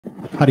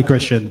Howdy,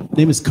 Christian. My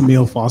name is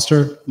Kmele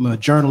Foster. I'm a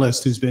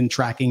journalist who's been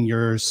tracking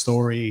your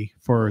story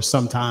for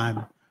some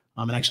time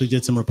and actually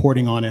did some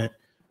reporting on it.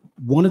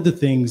 One of the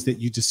things that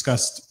you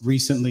discussed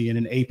recently in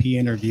an AP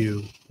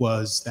interview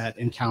was that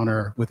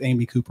encounter with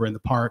Amy Cooper in the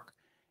park,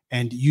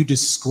 and you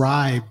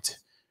described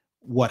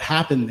what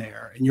happened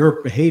there and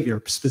your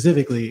behavior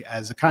specifically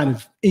as a kind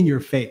of in your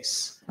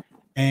face.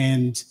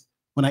 And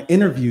when I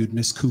interviewed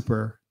Miss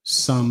Cooper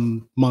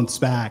some months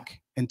back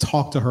and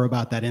talked to her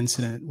about that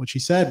incident, what she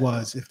said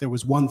was if there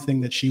was one thing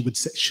that she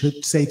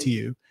should say to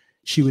you,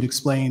 she would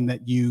explain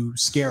that you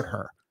scared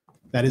her.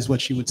 That is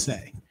what she would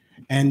say.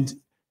 And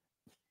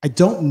I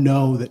don't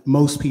know that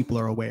most people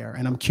are aware,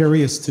 and I'm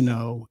curious to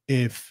know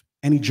if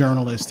any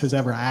journalist has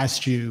ever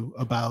asked you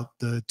about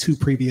the 2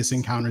 previous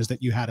encounters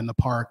that you had in the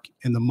park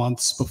in the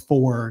months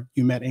before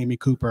you met Amy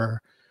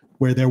Cooper,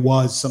 where there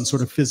was some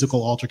sort of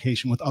physical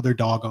altercation with other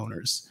dog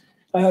owners.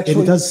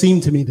 It does seem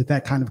to me that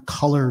that kind of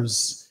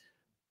colors,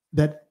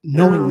 that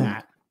knowing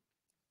that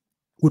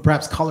would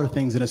perhaps color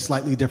things in a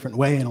slightly different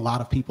way in a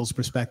lot of people's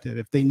perspective.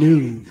 If they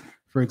knew,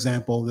 for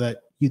example, that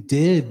you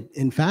did,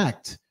 in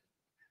fact,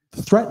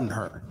 threaten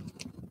her.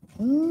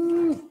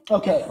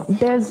 Okay.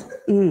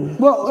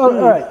 Well, all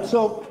right.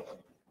 So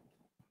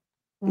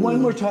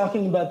when we're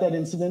talking about that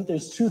incident,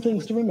 there's 2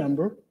 things to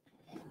remember.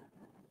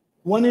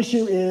 One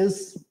issue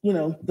is,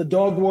 the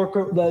dog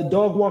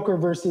walker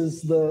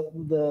versus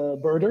the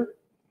birder,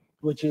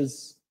 which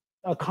is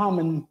a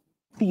common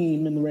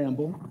theme in the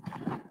ramble.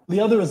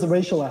 The other is the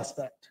racial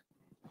aspect.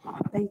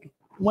 Thank you.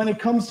 When it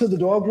comes to the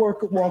dog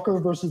walker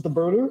versus the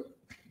birder,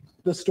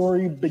 the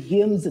story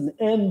begins and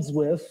ends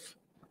with,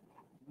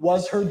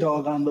 was her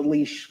dog on the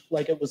leash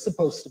like it was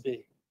supposed to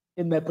be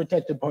in that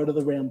protected part of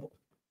the ramble?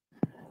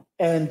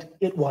 And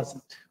it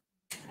wasn't.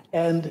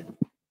 And,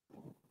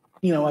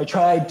 I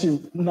tried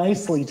to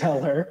nicely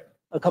tell her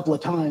a couple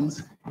of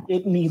times,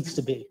 it needs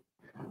to be.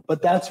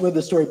 But that's where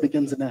the story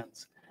begins and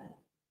ends.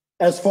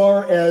 As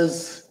far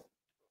as,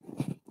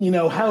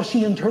 how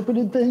she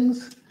interpreted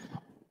things,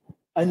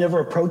 I never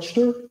approached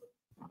her.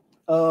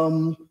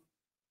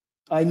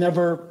 I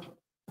never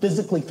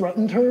physically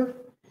threatened her.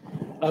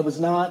 I was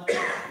not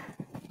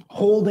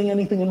holding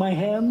anything in my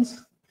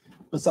hands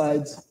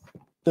besides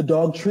the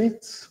dog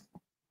treats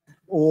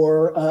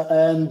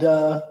and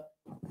the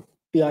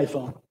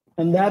iPhone.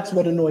 And that's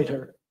what annoyed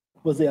her,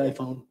 was the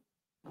iPhone.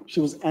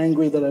 She was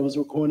angry that I was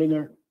recording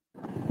her.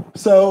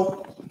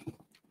 So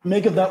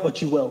make of that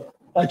what you will.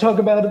 I talk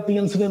about the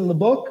incident in the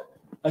book.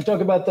 I talk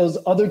about those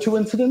other 2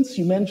 incidents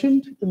you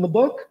mentioned in the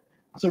book.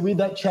 So read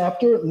that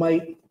chapter. It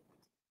might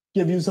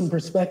give you some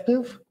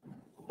perspective.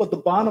 But the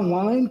bottom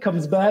line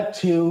comes back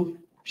to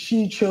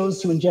she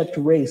chose to inject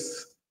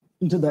race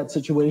into that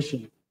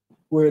situation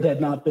where it had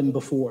not been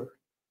before.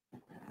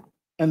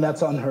 And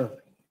that's on her.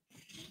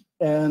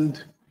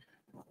 And,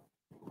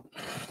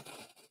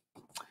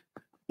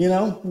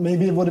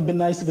 maybe it would have been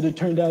nice if it had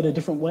turned out a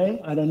different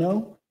way. I don't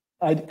know.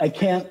 I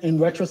can't, in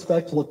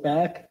retrospect, look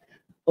back.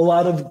 A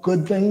lot of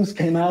good things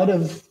came out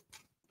of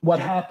what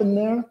happened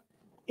there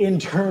in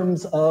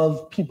terms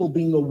of people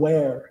being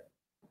aware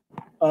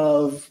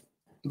of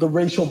the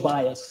racial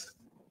bias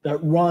that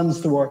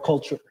runs through our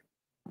culture.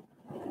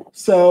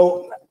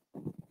 So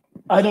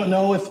I don't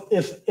know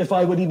if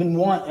I would even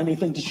want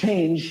anything to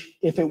change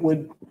if it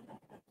would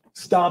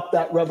stop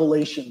that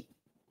revelation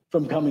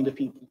from coming to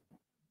people.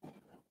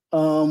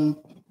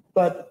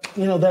 But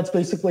that's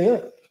basically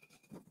it.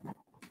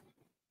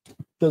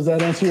 Does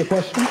that answer your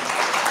question?